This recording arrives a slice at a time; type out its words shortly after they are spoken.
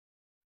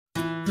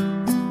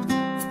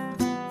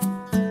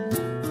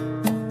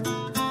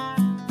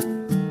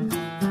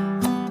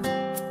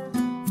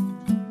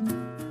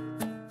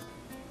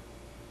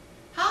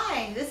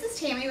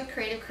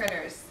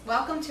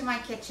Welcome to my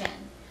kitchen.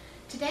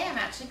 Today I'm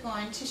actually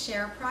going to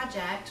share a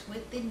project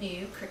with the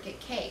new CRICUT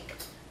Cake.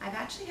 I've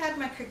actually had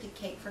my CRICUT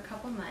Cake for a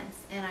couple months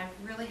and I've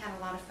really had a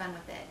lot of fun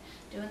with it.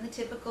 Doing the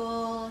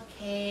typical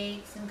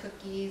cakes and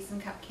cookies and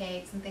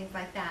cupcakes and things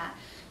like that.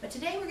 But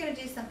today we're going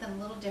to do something a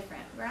little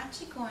different. We're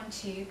actually going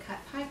to cut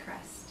pie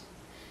crust.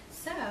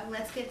 So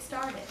let's get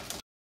started.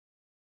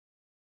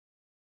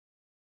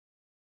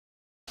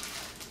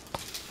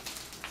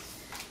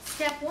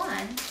 Step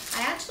one,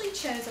 I actually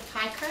chose a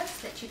pie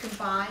crust that you can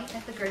buy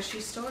at the grocery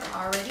store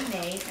already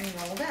made and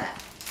rolled up.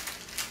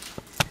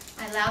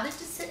 I allowed it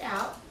to sit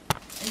out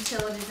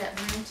until it is at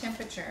room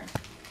temperature.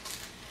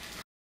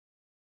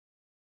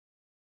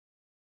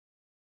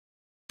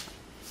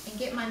 And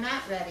get my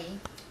mat ready.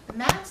 The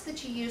mats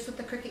that you use with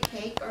the CRICUT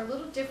Cake are a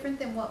little different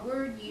than what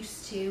we're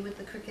used to with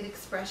the CRICUT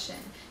Expression.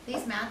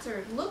 These mats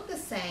look the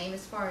same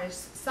as far as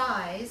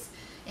size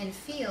and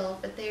feel,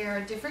 but they are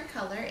a different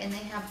color and they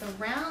have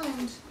the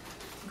round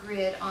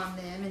grid on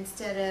them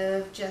instead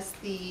of just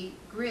the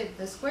grid,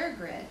 the square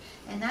grid,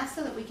 and that's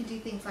so that we can do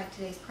things like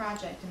today's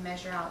project and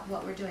measure out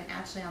what we're doing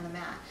actually on the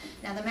mat.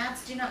 Now the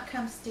mats do not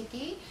come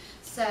sticky,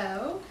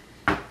 so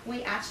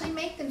we actually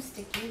make them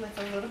sticky with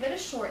a little bit of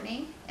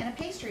shortening and a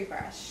pastry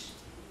brush.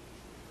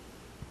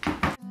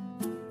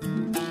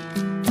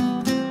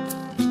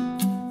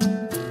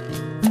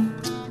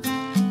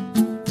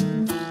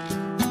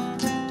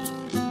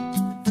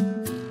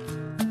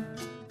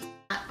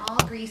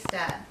 All greased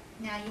up.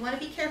 Now you want to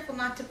be careful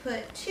not to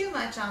put too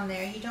much on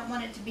there. You don't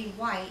want it to be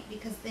white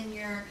because then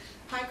your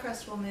pie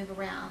crust will move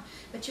around.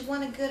 But you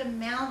want a good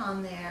amount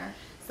on there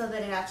so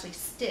that it actually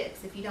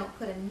sticks. If you don't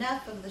put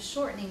enough of the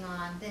shortening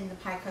on, then the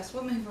pie crust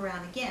will move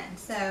around again.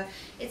 So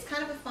it's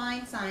kind of a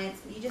fine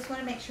science, but you just want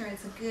to make sure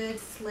it's a good,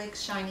 slick,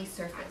 shiny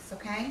surface,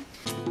 okay?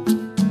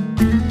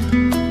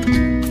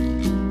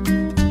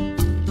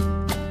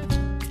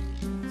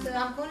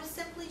 I'm going to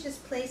simply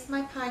just place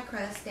my pie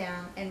crust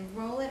down and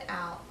roll it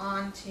out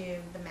onto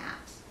the mat.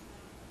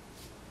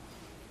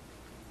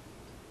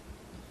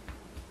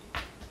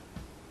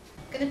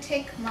 I'm going to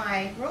take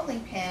my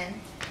rolling pin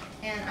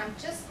and I'm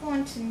just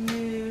going to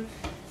move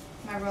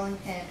my rolling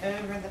pin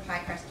over the pie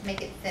crust to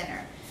make it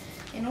thinner.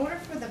 In order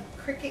for the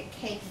CRICUT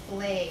Cake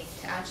blade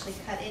to actually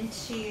cut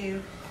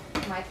into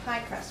my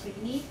pie crust, we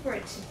need for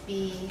it to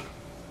be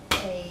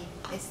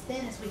as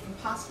thin as we can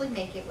possibly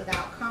make it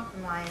without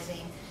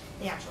compromising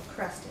the actual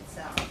crust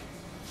itself.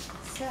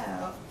 So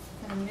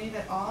I'm going to move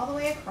it all the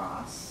way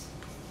across,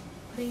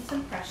 putting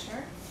some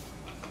pressure.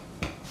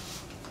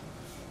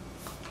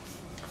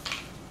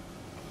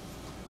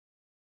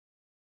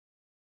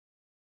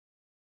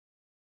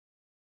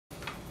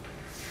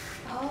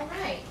 All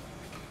right.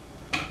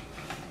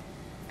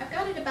 I've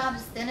got it about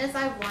as thin as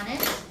I want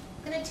it.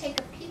 I'm going to take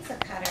a pizza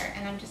cutter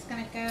and I'm just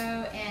going to go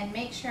and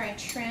make sure I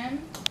trim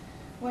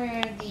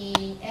where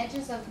the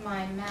edges of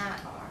my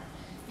mat are,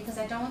 because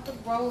I don't want the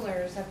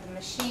rollers of the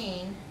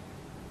machine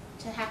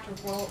to have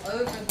to roll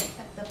over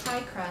the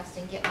pie crust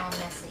and get all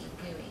messy,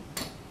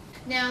 gooey.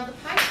 Now the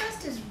pie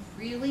crust is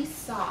really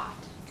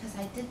soft because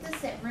I did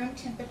this at room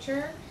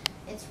temperature.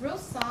 It's real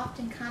soft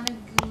and kind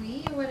of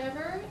gooey or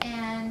whatever,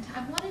 and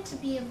I want it to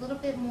be a little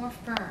bit more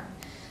firm.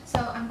 So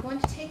I'm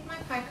going to take my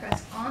pie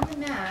crust on the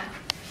mat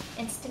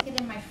and stick it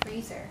in my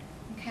freezer,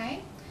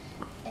 okay?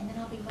 And then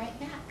I'll be right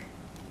back.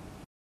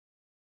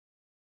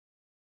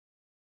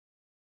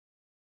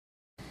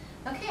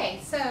 Okay,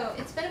 so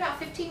it's been about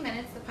 15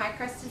 minutes. The pie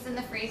crust is in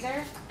the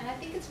freezer, and I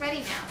think it's ready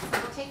now. So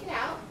we'll take it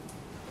out.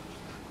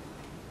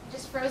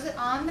 Just froze it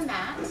on the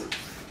mat,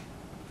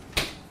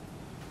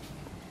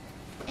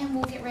 and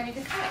we'll get ready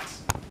to cut.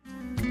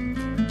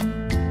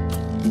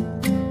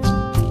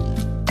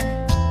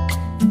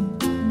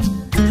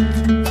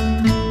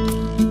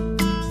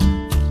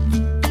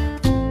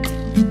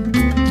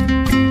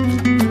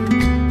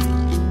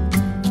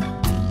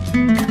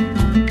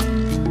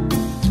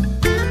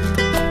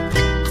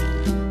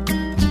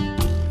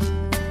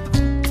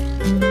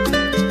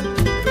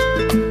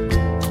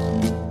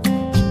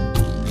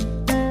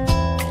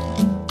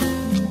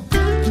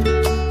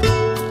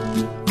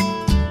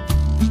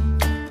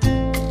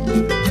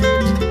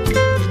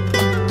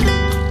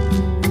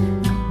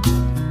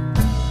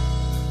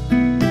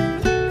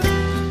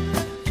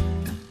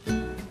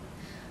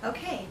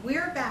 Okay,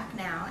 we're back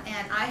now,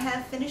 and I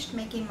have finished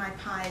making my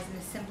pies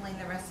and assembling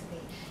the recipe.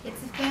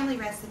 It's a family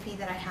recipe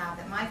that I have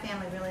that my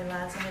family really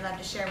loves and we love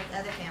to share with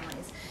other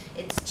families.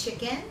 It's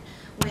chicken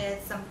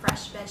with some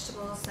fresh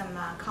vegetables, some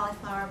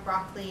cauliflower,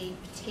 broccoli,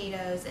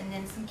 potatoes, and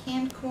then some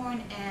canned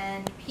corn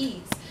and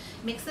peas.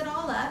 Mix it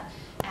all up,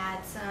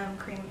 add some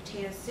cream of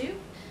potato soup,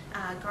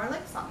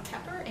 garlic, salt and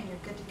pepper, and you're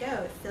good to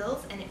go. It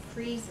fills and it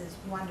freezes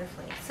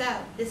wonderfully. So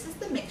this is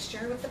the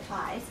mixture with the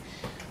pies.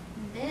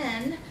 And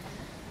then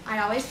I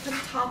always put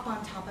a top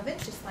on top of it,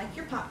 just like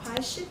your pot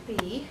pies should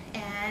be,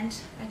 and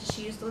I just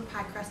used the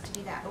pie crust to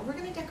do that. But we're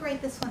going to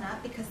decorate this one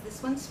up because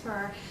this one's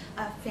for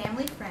a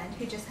family friend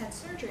who just had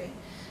surgery.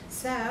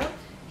 So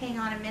hang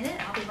on a minute,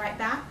 I'll be right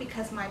back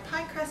because my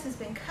pie crust has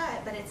been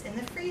cut, but it's in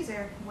the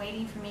freezer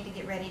waiting for me to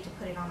get ready to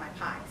put it on my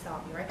pie. So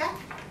I'll be right back.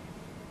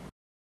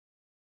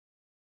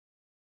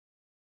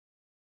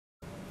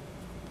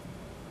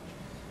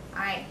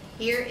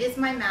 Here is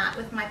my mat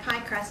with my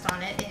pie crust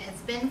on it. It has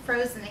been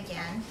frozen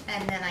again,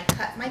 and then I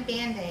cut my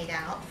Band-Aid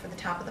out for the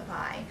top of the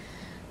pie.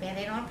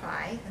 Band-Aid on a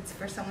pie. It's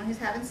for someone who's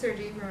having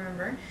surgery,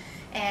 remember.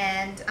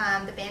 And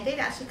the Band-Aid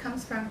actually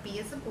comes from B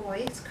as a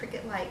Boy's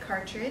Cricut Lite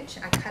Cartridge.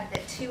 I cut it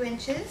at 2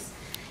 inches,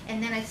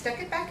 and then I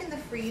stuck it back in the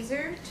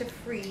freezer to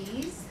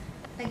freeze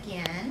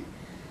again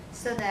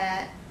so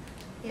that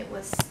it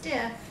was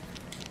stiff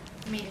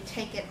for me to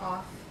take it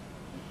off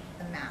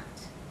the mat.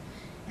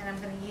 And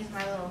I'm going to use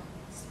my little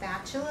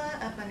spatula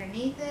up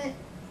underneath it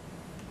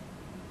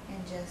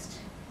and just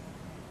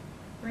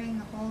bring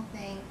the whole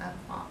thing up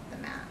off the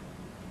mat.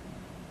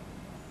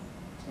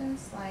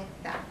 Just like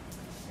that.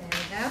 There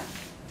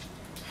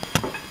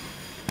we go.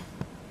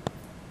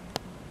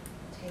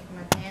 Take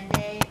my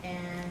Band-Aid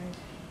and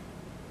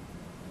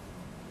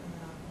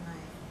pull out my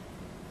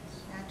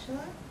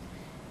spatula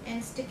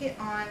and stick it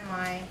on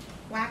my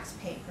wax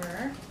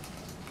paper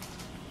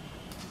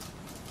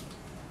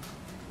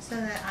so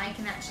that I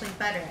can actually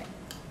butter it.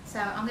 So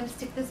I'm going to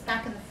stick this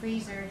back in the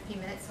freezer in a few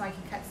minutes so I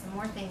can cut some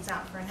more things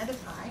out for another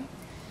pie.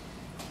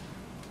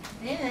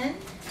 Then,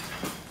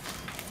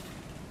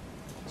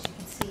 as you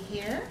can see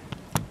here,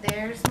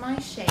 there's my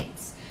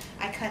shapes.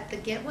 I cut the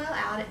Get Well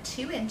out at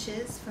 2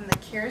 inches from the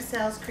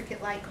CAROUSEL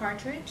Cricut Lite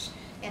Cartridge,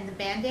 and the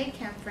Band-Aid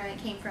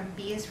came from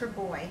B as for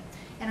Boy.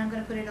 And I'm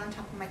going to put it on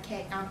top of my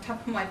cake, on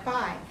top of my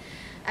pie.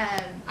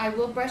 I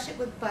will brush it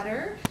with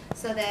butter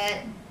so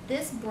that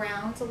this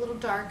brown's a little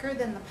darker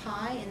than the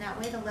pie, and that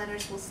way the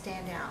letters will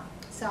stand out.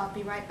 So I'll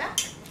be right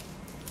back.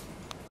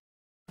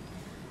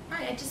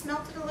 Alright, I just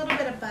melted a little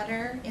bit of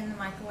butter in the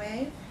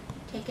microwave.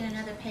 Taking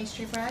another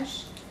pastry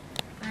brush,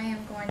 I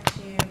am going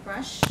to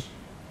brush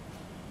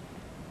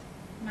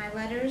my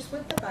letters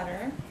with the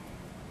butter.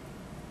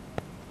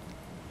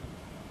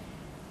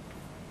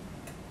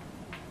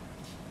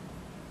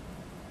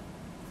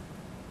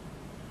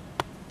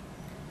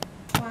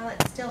 While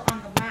it's still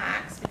on the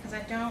wax, because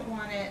I don't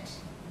want it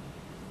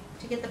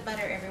to get the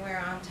butter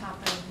everywhere on top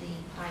of the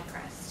pie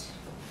crust.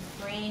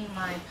 Bring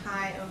my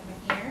pie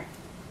over here,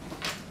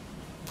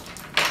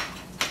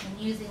 and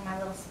using my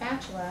little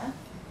spatula,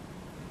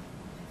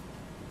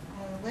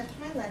 I will lift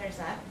my letters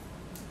up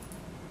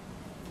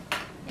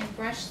and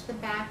brush the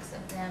backs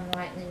of them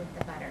lightly with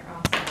the butter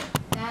also.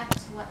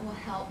 That's what will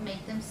help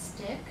make them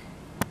stick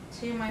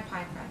to my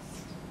pie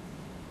crust.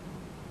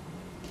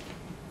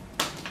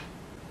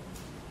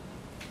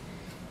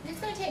 It's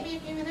going to take me a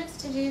few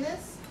minutes to do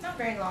this, not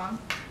very long.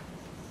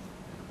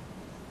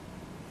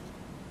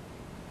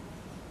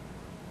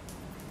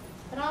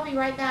 But I'll be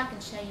right back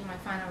and show you my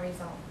final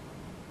result.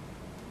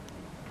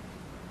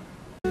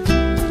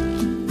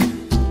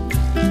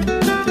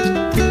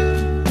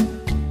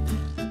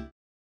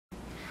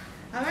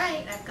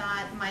 Alright, I've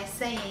got my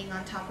saying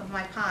on top of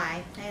my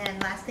pie,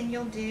 and last thing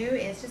you'll do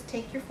is just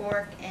take your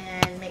fork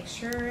and make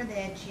sure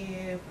that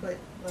you put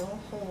little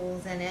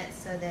holes in it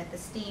so that the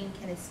steam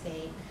can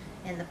escape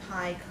and the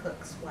pie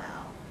cooks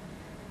well.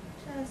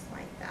 Just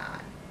like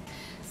that.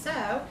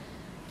 So,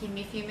 give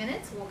me a few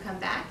minutes, we'll come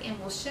back and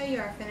we'll show you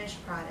our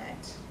finished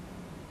product.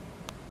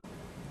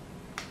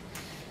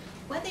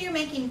 Whether you're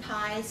making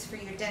pies for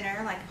your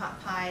dinner, like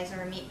pot pies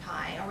or a meat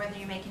pie, or whether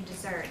you're making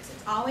desserts,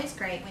 it's always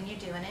great when you're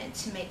doing it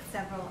to make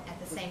several at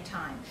the same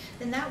time.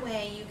 Then that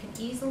way you can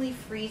easily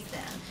freeze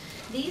them.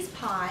 These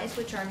pies,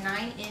 which are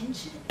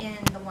 9-inch in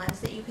the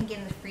ones that you can get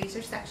in the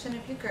freezer section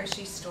of your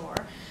grocery store,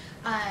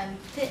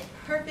 fit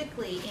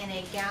perfectly in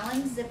a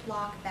gallon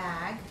Ziploc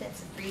bag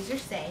that's freezer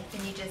safe,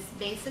 and you just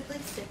basically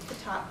stick the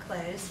top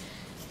closed,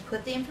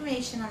 put the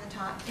information on the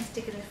top, and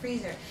stick it in the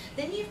freezer.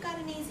 Then you've got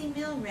an easy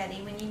meal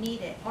ready when you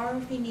need it, or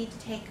if you need to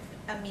take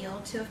a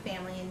meal to a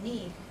family in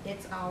need.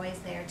 It's always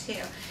there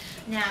too.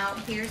 Now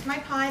here's my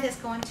pie that's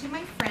going to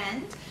my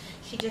friend.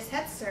 She just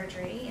had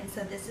surgery, and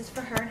so this is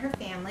for her and her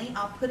family.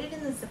 I'll put it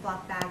in the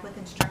Ziploc bag with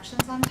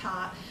instructions on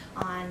top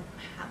on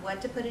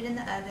what to put it in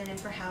the oven and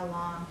for how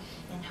long,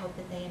 and hope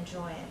that they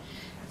enjoy it.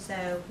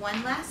 So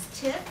one last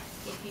tip,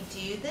 if you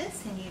do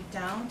this and you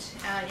don't,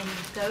 and you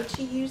go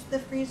to use the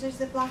freezer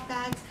Ziploc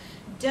bags,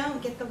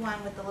 don't get the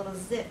one with the little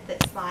zip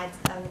that slides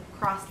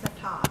across the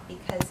top,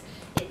 because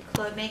it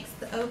makes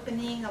the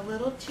opening a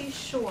little too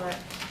short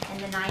and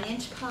the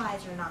 9-inch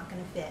pies are not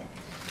going to fit.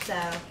 So,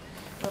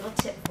 little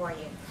tip for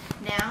you.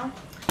 Now,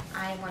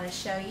 I want to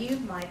show you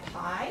my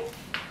pie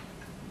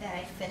that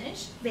I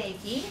finished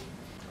baking,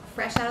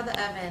 fresh out of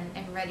the oven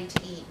and ready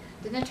to eat.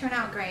 Didn't it turn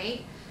out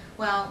great?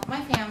 Well,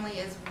 my family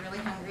is really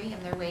hungry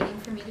and they're waiting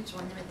for me to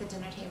join them at the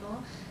dinner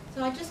table.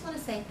 So I just want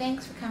to say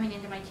thanks for coming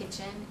into my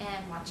kitchen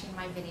and watching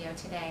my video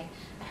today.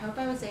 I hope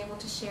I was able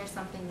to share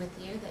something with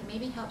you that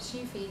maybe helps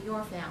you feed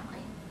your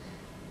family.